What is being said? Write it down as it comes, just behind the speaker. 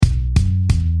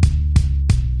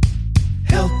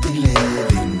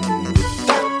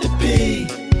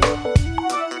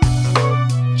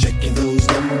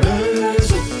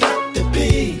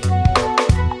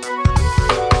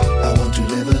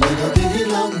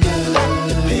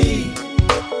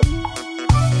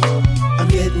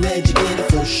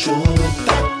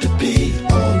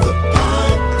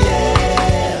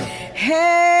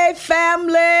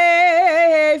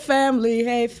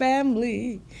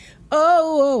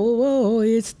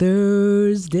it's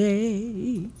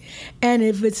Thursday. And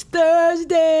if it's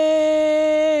Thursday,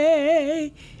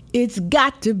 it's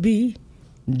got to be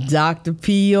Dr.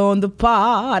 P on the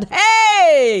pod.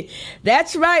 Hey,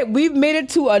 that's right. We've made it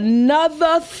to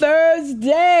another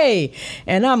Thursday,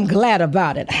 and I'm glad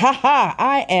about it.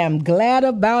 I am glad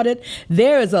about it.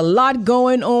 There is a lot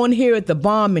going on here at the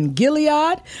Balm in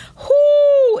Gilead.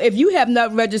 If you have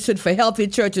not registered for Healthy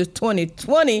Churches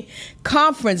 2020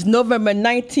 conference, November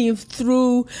 19th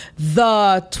through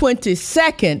the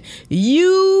 22nd,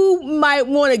 you might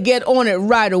want to get on it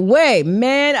right away.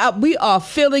 Man, we are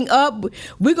filling up.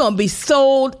 We're going to be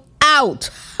sold out.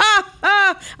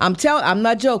 I'm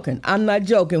not joking.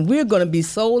 We're going to be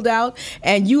sold out,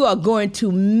 and you are going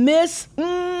to miss.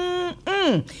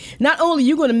 Not only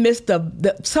you're going to miss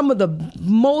some of the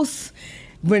most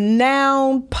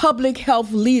renowned public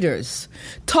health leaders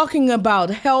talking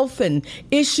about health and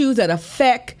issues that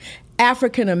affect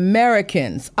African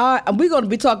Americans. We're going to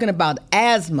be talking about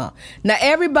asthma. Now,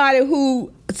 everybody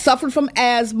who suffered from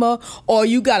asthma, or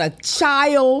you got a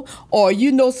child, or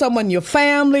you know someone in your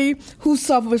family who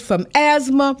suffers from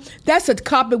asthma, that's a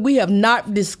topic we have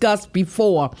not discussed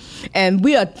before. And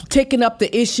we are taking up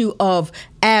the issue of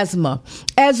asthma,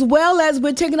 as well as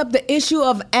we're taking up the issue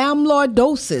of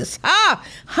amyloidosis.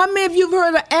 How many of you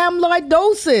have heard of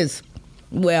amyloidosis?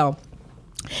 Well,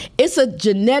 it's a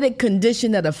genetic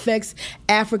condition that affects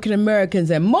African Americans,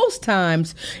 and most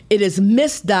times it is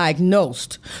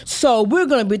misdiagnosed. So we're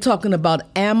going to be talking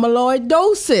about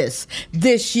amyloidosis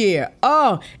this year.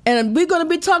 And we're going to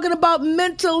be talking about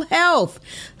mental health,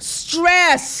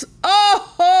 stress,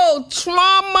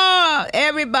 trauma.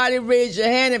 Everybody raise your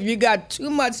hand if you got too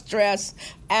much stress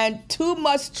and too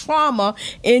much trauma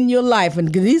in your life.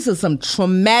 And these are some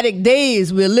traumatic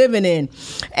days we're living in.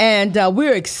 And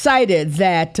we're excited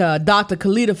that Dr.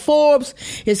 Kalita Forbes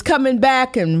is coming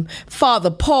back, and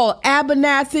Father Paul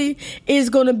Abernathy is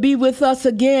going to be with us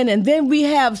again. And then we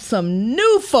have some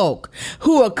new folk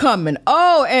who are coming.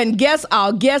 And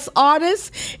our guest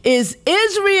artist is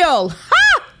Israel.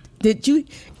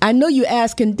 I know you're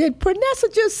asking, did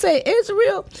Pranessa just say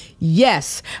Israel?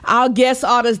 Yes. Our guest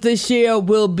artist this year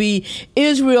will be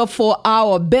Israel for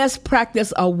our Best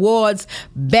Practice Awards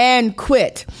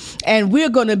banquet. And we're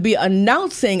going to be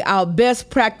announcing our Best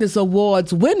Practice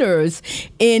Awards winners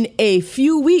in a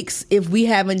few weeks if we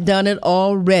haven't done it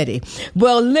already.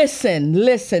 Well,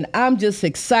 listen, I'm just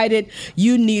excited.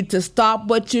 You need to stop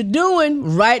what you're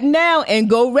doing right now and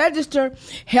go register.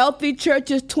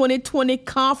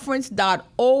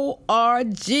 HealthyChurches2020conference.org.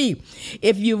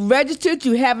 If you registered,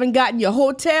 you haven't gotten your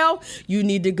hotel, you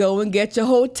need to go and get your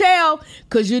hotel,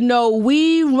 because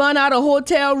we run out of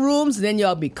hotel rooms, and then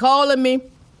y'all be calling me.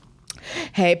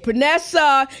 Hey,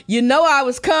 Pranessa, I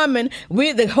was coming.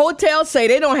 The hotel say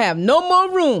they don't have no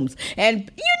more rooms. And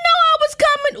I was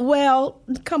coming. Well,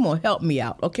 come on, help me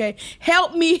out, okay?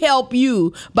 Help me help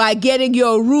you by getting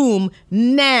your room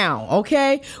now,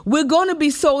 okay? We're going to be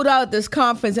sold out at this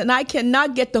conference, and I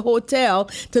cannot get the hotel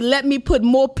to let me put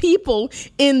more people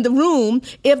in the room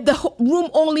if the room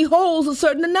only holds a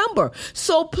certain number.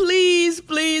 So please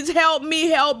help me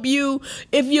help you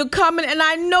if you're coming. And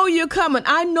I know you're coming.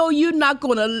 I know you're not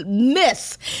going to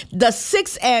miss the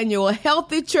 6th annual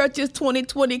Healthy Churches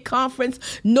 2020 conference,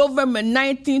 November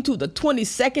 19th to the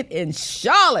 22nd in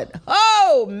Charlotte.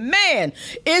 Oh, man,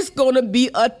 it's going to be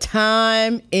a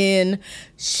time in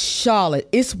Charlotte.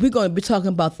 We're going to be talking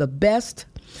about the best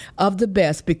of the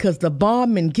best, because the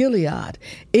Balm in Gilead,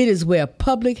 it is where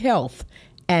public health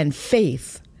and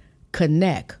faith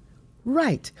connect.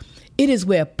 Right. It is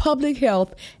where public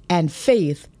health and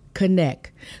faith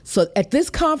connect. So at this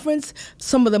conference,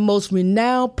 some of the most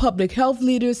renowned public health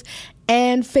leaders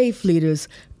and faith leaders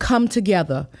come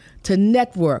together to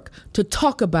network, to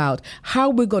talk about how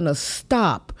we're going to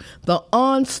stop the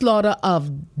onslaught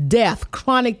of death,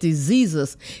 chronic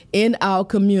diseases in our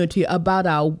community,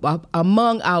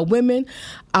 among our women,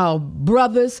 our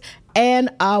brothers,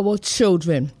 and our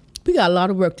children. We got a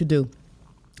lot of work to do.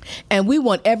 And we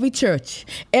want every church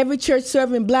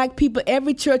serving black people,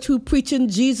 every church who preaching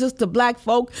Jesus to black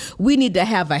folk, we need to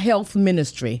have a health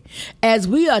ministry. As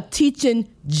we are teaching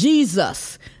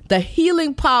Jesus, the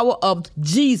healing power of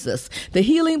Jesus, the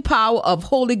healing power of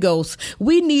Holy Ghost,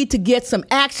 we need to get some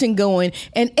action going,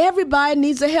 and everybody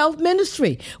needs a health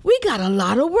ministry. We got a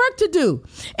lot of work to do,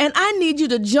 and I need you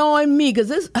to join me, because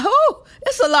it's a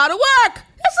lot of work.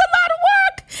 It's a lot of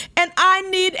work, and I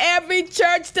need every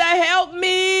church to help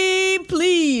me.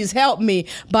 Please help me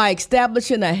by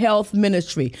establishing a health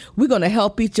ministry. We're going to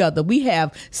help each other. We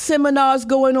have seminars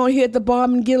going on here at the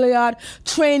Balm in Gilead,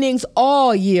 trainings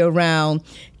all year round.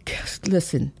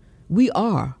 Listen,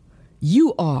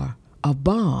 you are a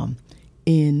balm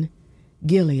in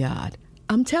Gilead.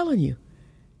 I'm telling you,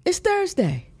 it's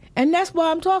Thursday. And that's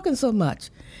why I'm talking so much.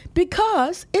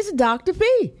 Because it's Dr.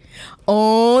 P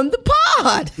on the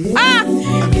pod.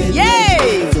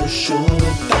 Yay! For sure,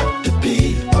 Dr.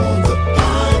 P on the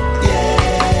pod,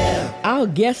 yeah. Our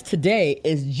guest today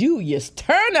is Julius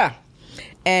Turner.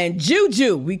 And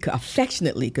Juju, we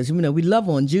affectionately, because we love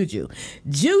on Juju.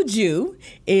 Juju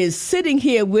is sitting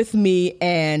here with me,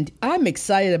 and I'm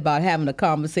excited about having a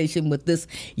conversation with this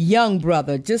young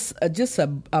brother, just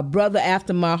a brother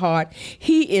after my heart.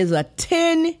 He is a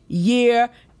 10-year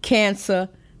cancer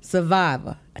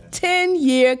survivor. A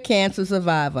 10-year cancer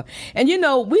survivor. And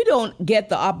we don't get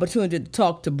the opportunity to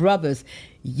talk to brothers,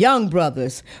 young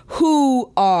brothers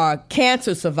who are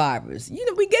cancer survivors.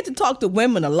 We get to talk to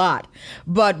women a lot,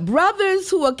 but brothers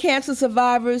who are cancer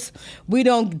survivors, we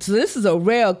don't. So this is a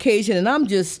rare occasion, and I'm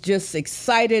just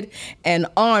excited and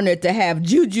honored to have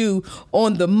Juju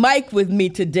on the mic with me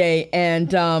today.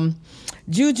 And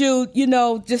Juju,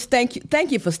 just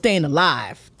thank you for staying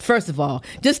alive. First of all,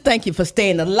 just thank you for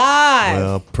staying alive.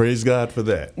 Well, praise God for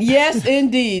that. Yes,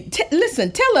 indeed.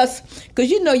 Listen, tell us,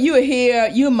 because you're here,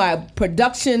 you're my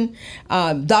production,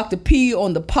 Dr. P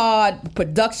on the pod,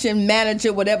 production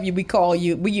manager, whatever we call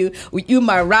you. You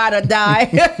my ride or die,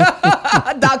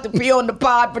 Dr. P on the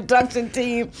pod production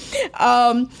team.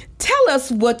 Tell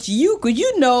us what because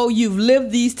you've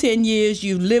lived these 10 years,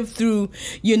 you've lived through,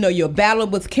 your battle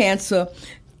with cancer.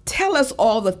 Tell us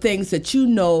all the things that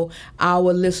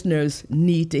our listeners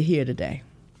need to hear today.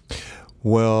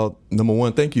 Well, number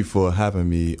one, thank you for having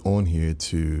me on here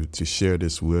to share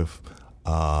this with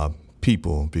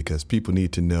people, because people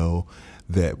need to know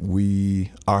that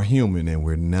we are human and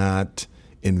we're not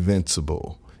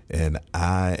invincible. And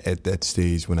at that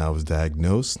stage when I was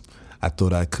diagnosed, I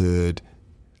thought I could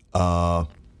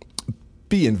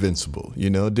be invincible,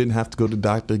 didn't have to go to the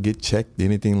doctor, get checked,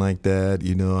 anything like that.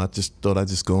 I just thought I'd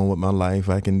just go on with my life.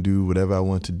 I can do whatever I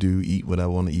want to do, eat what I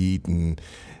want to eat, and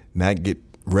not get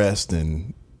rest.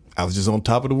 And I was just on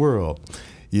top of the world,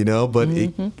 but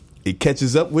it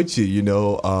catches up with you,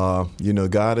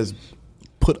 God has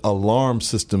put alarm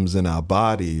systems in our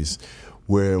bodies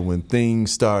where when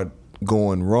things start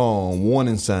going wrong,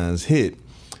 warning signs hit.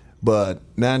 But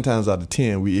 9 times out of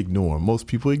 10, we ignore them. Most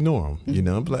people ignore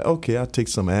them, Be like, okay, I'll take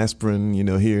some aspirin,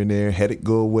 here and there, headache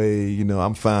go away,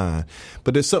 I'm fine.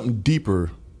 But there's something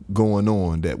deeper going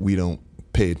on that we don't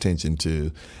pay attention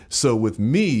to. So with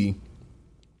me,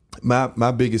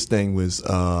 my biggest thing was,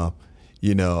 go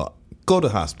to the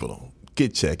hospital,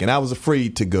 get checked. And I was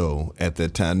afraid to go at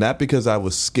that time, not because I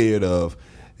was scared of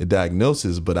a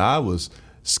diagnosis, but I was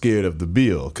scared of the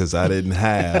bill because I didn't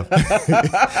have insurance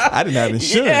at the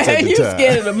time. You were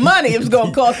scared of the money it was going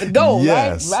to cost to go,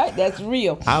 yes. Right? That's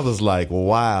real. I was like,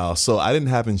 wow. So I didn't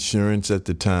have insurance at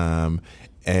the time,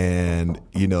 and,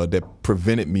 that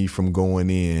prevented me from going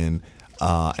in.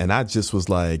 And I just was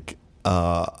like,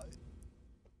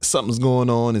 something's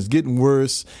going on. It's getting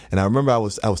worse. And I remember I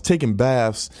was taking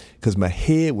baths because my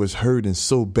head was hurting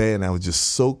so bad, and I was just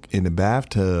soaked in the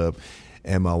bathtub.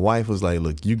 And my wife was like,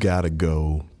 look, you got to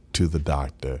go to the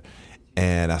doctor.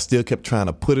 And I still kept trying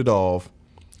to put it off.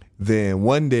 Then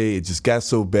one day it just got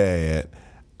so bad,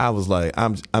 I was like,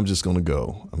 I'm just going to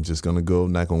go. I'm just going to go.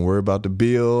 Not going to worry about the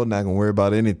bill, not going to worry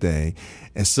about anything.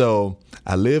 And so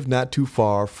I lived not too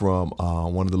far from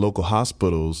one of the local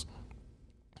hospitals.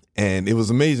 And it was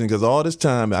amazing because all this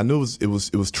time I knew it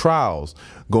was trials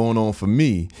going on for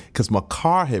me because my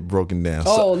car had broken down.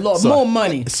 Oh, Lord, more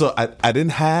money. So I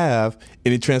didn't have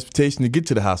any transportation to get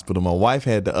to the hospital. My wife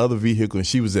had the other vehicle and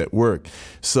she was at work.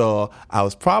 So I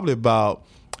was probably about,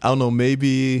 I don't know,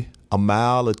 maybe a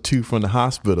mile or two from the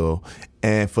hospital.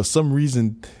 And for some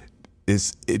reason,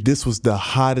 this was the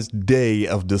hottest day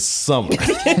of the summer.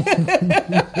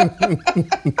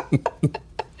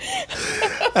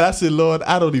 And I said, Lord,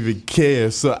 I don't even care.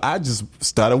 So I just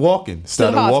started walking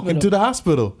to the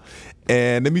hospital.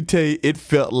 And let me tell you, it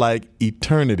felt like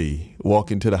eternity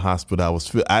walking to the hospital.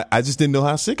 I just didn't know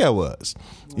how sick I was,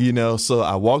 So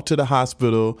I walked to the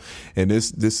hospital, and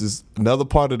this is another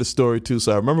part of the story too.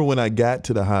 So I remember when I got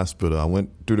to the hospital, I went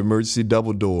through the emergency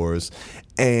double doors,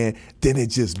 and then it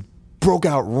just broke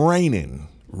out raining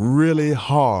really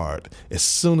hard as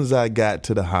soon as I got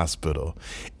to the hospital.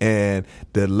 And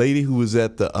the lady who was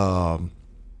at the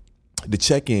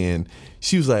check-in,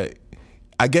 she was like,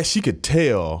 I guess she could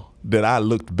tell that I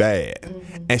looked bad.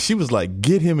 Mm-hmm. And she was like,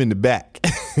 get him in the back.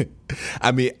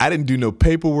 I mean, I didn't do no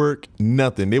paperwork,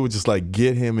 nothing. They were just like,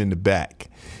 get him in the back.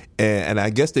 And I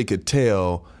guess they could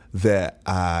tell that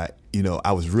I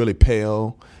was really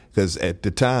pale because at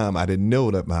the time I didn't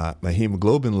know that my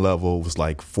hemoglobin level was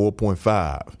like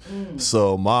 4.5.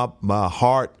 So my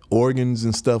heart organs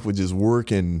and stuff were just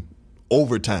working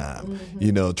overtime,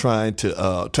 trying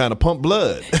to pump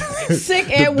blood. Sick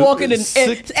and walking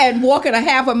and walking a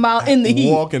half a mile in the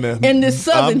heat. In the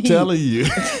southern heat. I'm telling you.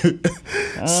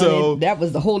 So that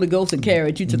was the Holy Ghost that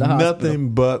carried you to the hospital.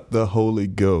 Nothing but the Holy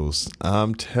Ghost.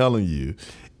 I'm telling you.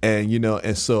 And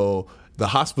and so the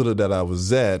hospital that I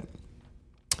was at,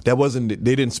 they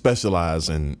didn't specialize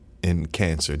in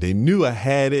cancer. They knew I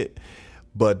had it,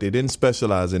 but they didn't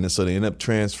specialize in it. So they ended up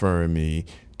transferring me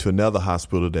to another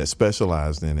hospital that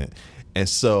specialized in it. And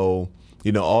so,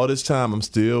 all this time I'm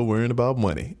still worrying about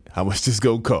money. How much this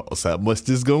gonna cost? How much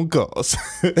this gonna cost?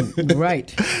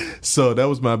 Right. So that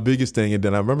was my biggest thing. And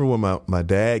then I remember when my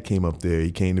dad came up there,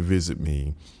 he came to visit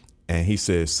me, and he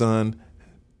said, "Son,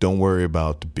 don't worry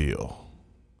about the bill."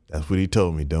 That's what he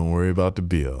told me. Don't worry about the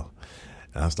bill.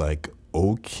 And I was like,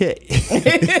 okay.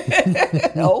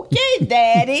 Okay,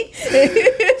 Daddy.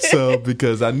 So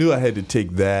because I knew I had to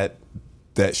take that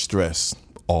stress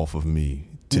off of me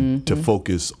to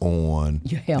focus on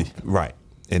your health. Right.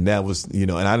 And that was,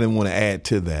 and I didn't want to add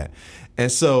to that.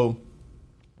 And so,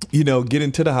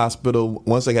 getting to the hospital,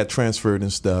 once I got transferred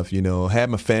and stuff, had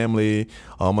my family,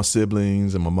 all my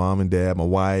siblings and my mom and dad, my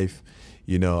wife,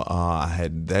 I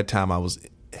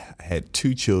had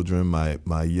 2 children.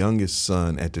 My youngest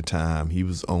son at the time, he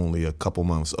was only a couple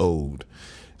months old.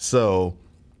 So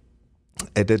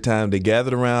at that time, they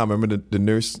gathered around. I remember the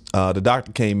nurse, the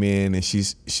doctor came in, and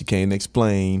she came to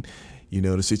explain,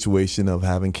 the situation of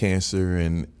having cancer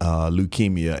and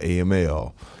leukemia,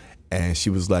 AML. And she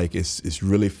was like, it's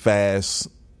really fast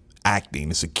acting.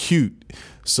 It's acute,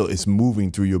 so it's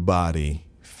moving through your body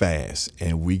fast.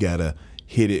 And we got to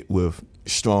hit it with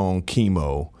strong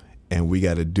chemo, and we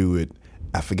got to do it.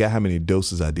 I forgot how many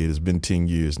doses I did. It's been 10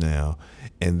 years now.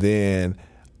 And then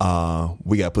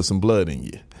we got to put some blood in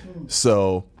you.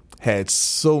 So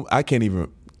I can't even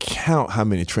count how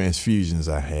many transfusions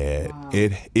I had. Wow.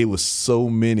 It was so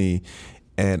many,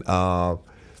 and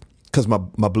because my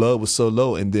blood was so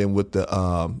low, and then with the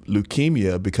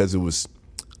leukemia, because it was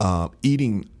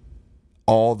eating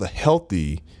all the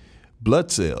healthy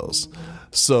blood cells.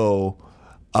 So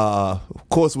of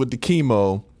course with the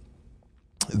chemo,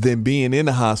 then being in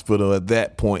the hospital at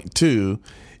that point too,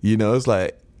 it's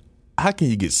like, how can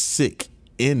you get sick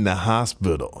in the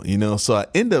hospital? So I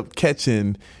end up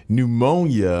catching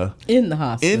pneumonia in the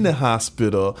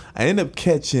hospital. I end up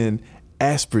catching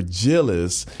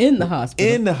aspergillus in the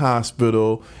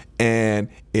hospital. And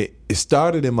it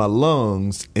started in my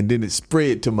lungs, and then it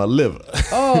spread to my liver.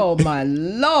 Oh my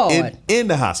Lord. in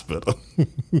the hospital.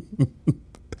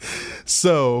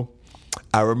 So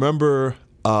I remember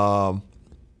the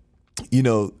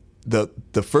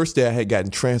first day I had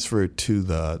gotten transferred to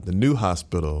the new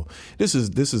hospital. This is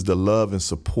the love and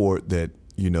support that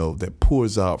that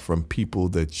pours out from people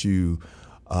that you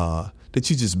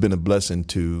just been a blessing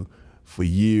to for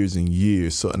years and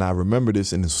years. So, and I remember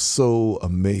this, and it's so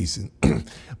amazing.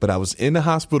 But I was in the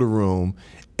hospital room,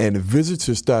 and the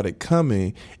visitors started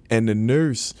coming, and the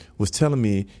nurse was telling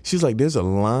me, she's like, "There's a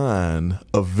line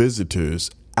of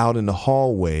visitors out in the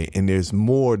hallway, and there's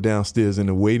more downstairs in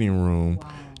the waiting room."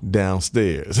 Wow.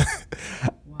 Downstairs.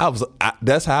 Wow.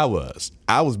 That's how I was.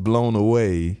 I was blown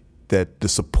away that the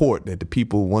support that the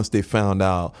people, once they found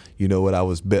out, what I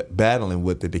was battling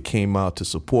with, that they came out to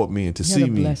support me and to see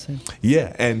me. Blessing.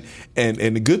 Yeah, and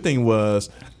the good thing was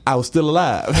I was still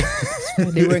alive.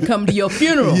 They weren't coming to your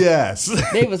funeral. Yes.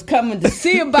 They was coming to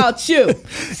see about you.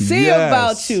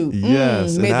 About you.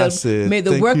 Yes. May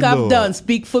the work I've done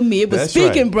speak for me. It was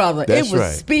speaking, right, brother. It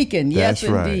was speaking. Yes,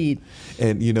 indeed.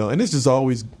 And, and it's just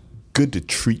always good to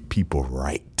treat people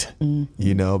right,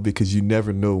 because you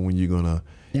never know when you're going to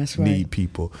need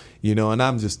people, and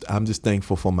I'm just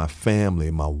thankful for my family,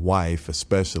 my wife,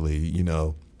 especially,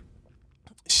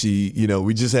 she,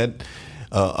 we just had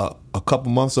a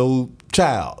couple months old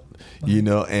child,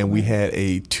 and we had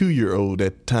a 2-year-old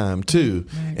at the time too.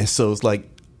 Right. And so it's like,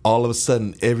 all of a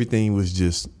sudden, everything was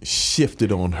just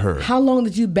shifted on her. How long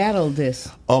did you battle this?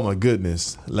 Oh, my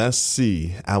goodness. Let's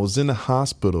see. I was in the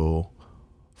hospital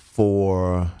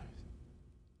for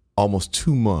almost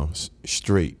 2 months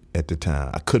straight at the time.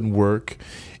 I couldn't work.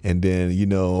 And then, you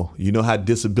know how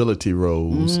disability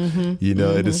rolls.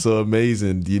 It is so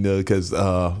amazing, because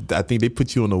I think they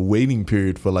put you on a waiting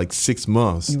period for like 6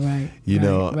 months. Right.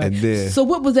 Right. And then. So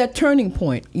what was that turning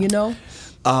point,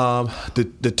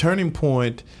 The turning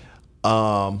point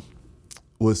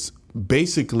was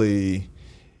basically,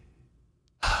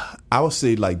 I would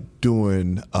say, like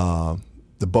doing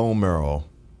the bone marrow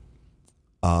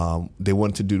they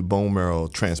wanted to do the bone marrow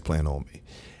transplant on me.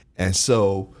 And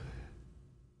so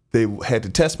they had to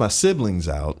test my siblings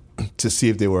out to see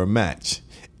if they were a match.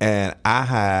 And I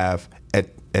have,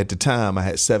 at the time, I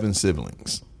had 7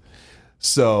 siblings.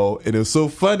 So it was so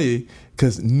funny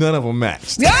because none of them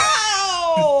matched. No!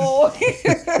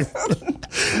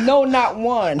 No, not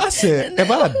one. I said,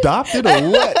 am I adopted or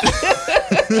what?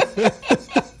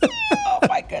 Oh,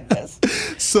 my goodness.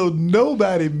 So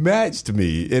nobody matched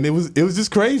me. And it was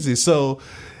just crazy. So,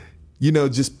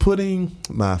 just putting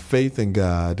my faith in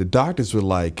God, the doctors were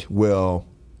like, well,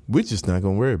 we're just not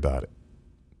going to worry about it.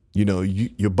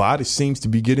 Your body seems to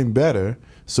be getting better,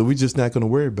 so we're just not going to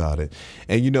worry about it.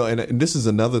 And, and this is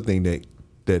another thing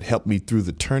that helped me through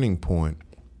the turning point.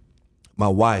 My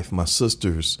wife, my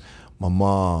sisters, my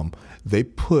mom, they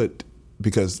put,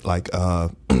 because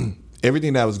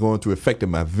everything that I was going through affected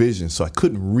my vision, so I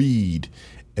couldn't read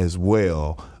as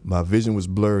well. My vision was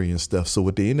blurry and stuff. So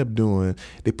what they ended up doing,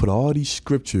 they put all these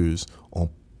scriptures on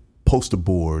poster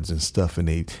boards and stuff, and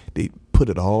they put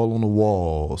it all on the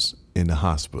walls in the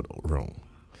hospital room.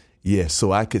 Yeah,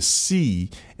 so I could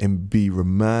see and be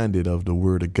reminded of the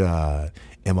word of God.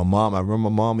 And I remember my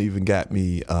mom even got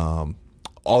me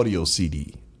audio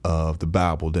CD of the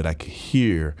Bible that I could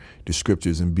hear the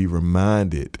scriptures and be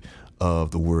reminded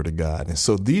of the word of God. And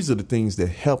so these are the things that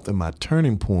helped in my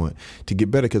turning point to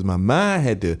get better, because my mind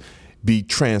had to be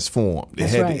transformed. It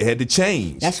had to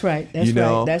change. That's right.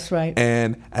 That's right.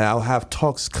 And I'll have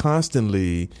talks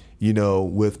constantly,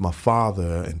 with my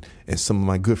father and some of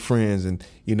my good friends, and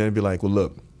they'd be like, well,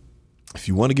 look, if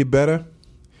you want to get better,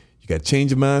 you got to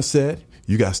change your mindset.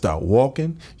 You got to start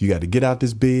walking. You got to get out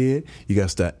this bed. You got to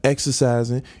start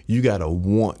exercising. You got to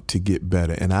want to get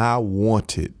better. And I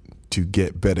wanted to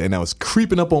get better. And I was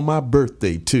creeping up on my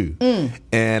birthday too.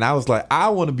 And I was like, I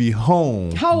want to be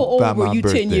home. How old were you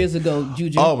birthday. 10 years ago,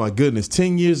 Juju? Oh my goodness.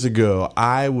 10 years ago,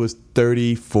 I was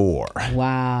 34.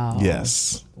 Wow.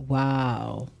 Yes.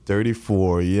 Wow.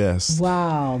 34, yes.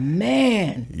 Wow,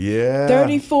 man. Yeah.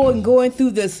 34 and going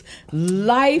through this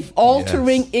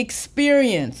life-altering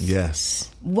experience. Yes.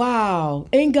 Wow.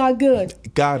 Ain't God good?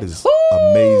 God is Ooh,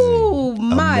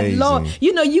 amazing. My amazing.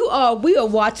 Lord. We are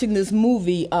watching this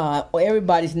movie.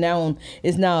 Everybody's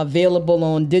is now available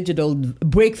on digital,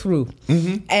 Breakthrough.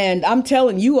 Mm-hmm. And I'm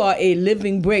telling you, are a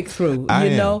living breakthrough.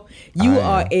 You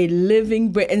are a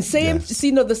living break. And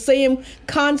the same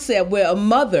concept where a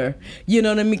mother,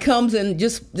 comes and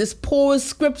just pours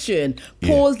scripture and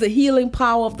pours the healing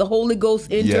power of the Holy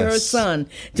Ghost into her son,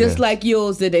 just like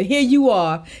yours did. And here you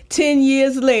are, 10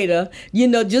 years later,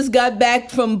 just got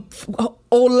back from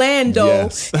Orlando,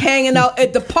 hanging out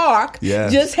at the park,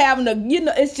 just having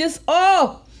it's just,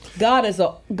 God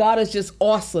is just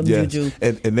awesome, Juju.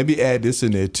 And let me add this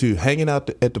in there too. Hanging out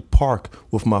at the park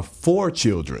with my 4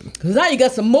 children. Because now you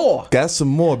got some more. Got some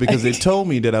more because they told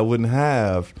me that I wouldn't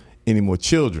have any more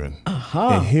children.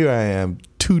 And here I am,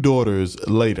 2 daughters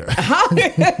later.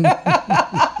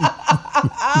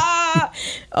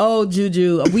 Oh,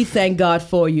 Juju, we thank God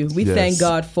for you. We thank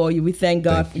God for you. We thank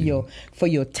God for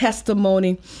your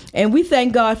testimony. And we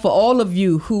thank God for all of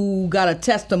you who got a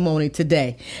testimony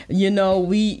today.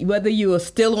 Whether you are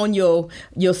still on your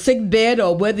sick bed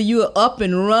or whether you are up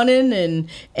and running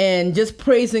and just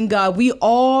praising God, we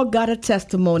all got a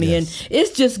testimony. Yes. And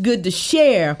it's just good to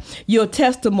share your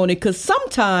testimony, because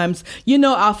sometimes,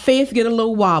 our faith get a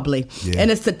little wobbly. Yeah.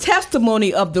 And it's the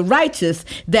testimony of the righteous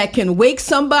that can wake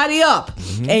somebody up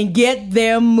and get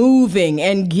them moving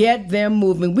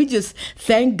We just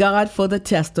thank God for the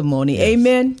testimony. Yes.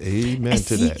 Amen. Amen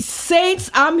to that.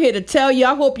 Saints, I'm here to tell you,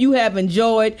 I hope you have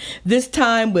enjoyed this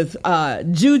time with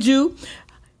Juju.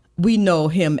 We know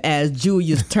him as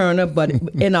Julius Turner, but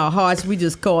in our hearts, we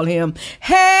just call him,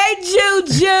 Hey,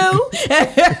 Juju.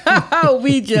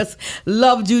 We just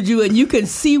love Juju, and you can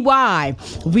see why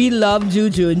we love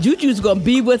Juju. And Juju's going to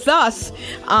be with us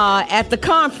at the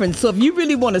conference. So if you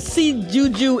really want to see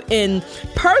Juju in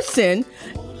person,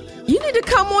 you need to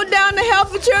come on down to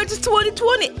Healthy Churches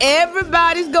 2020.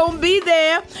 Everybody's going to be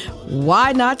there.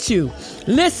 Why not you?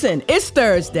 Listen, it's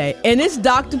Thursday, and it's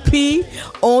Dr. P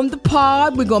on the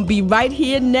pod. We're going to be right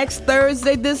here next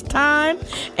Thursday this time,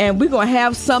 and we're going to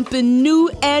have something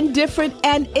new and different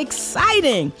and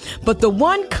exciting. But the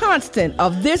one constant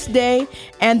of this day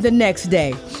and the next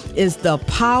day is the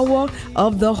power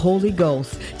of the Holy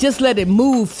Ghost. Just let it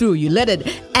move through you. Let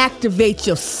it activate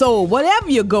your soul, whatever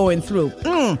you're going through.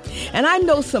 And I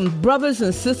know some brothers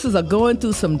and sisters are going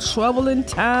through some troubling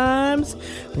times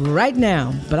right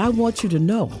now, but I want you to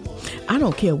know, I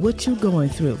don't care what you're going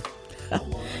through.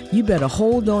 You better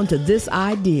hold on to this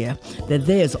idea that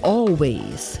there's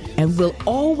always and will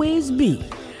always be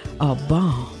a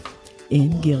balm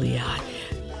in Gilead.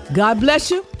 God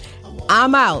bless you.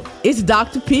 I'm out. It's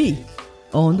Dr. P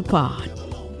on the pod.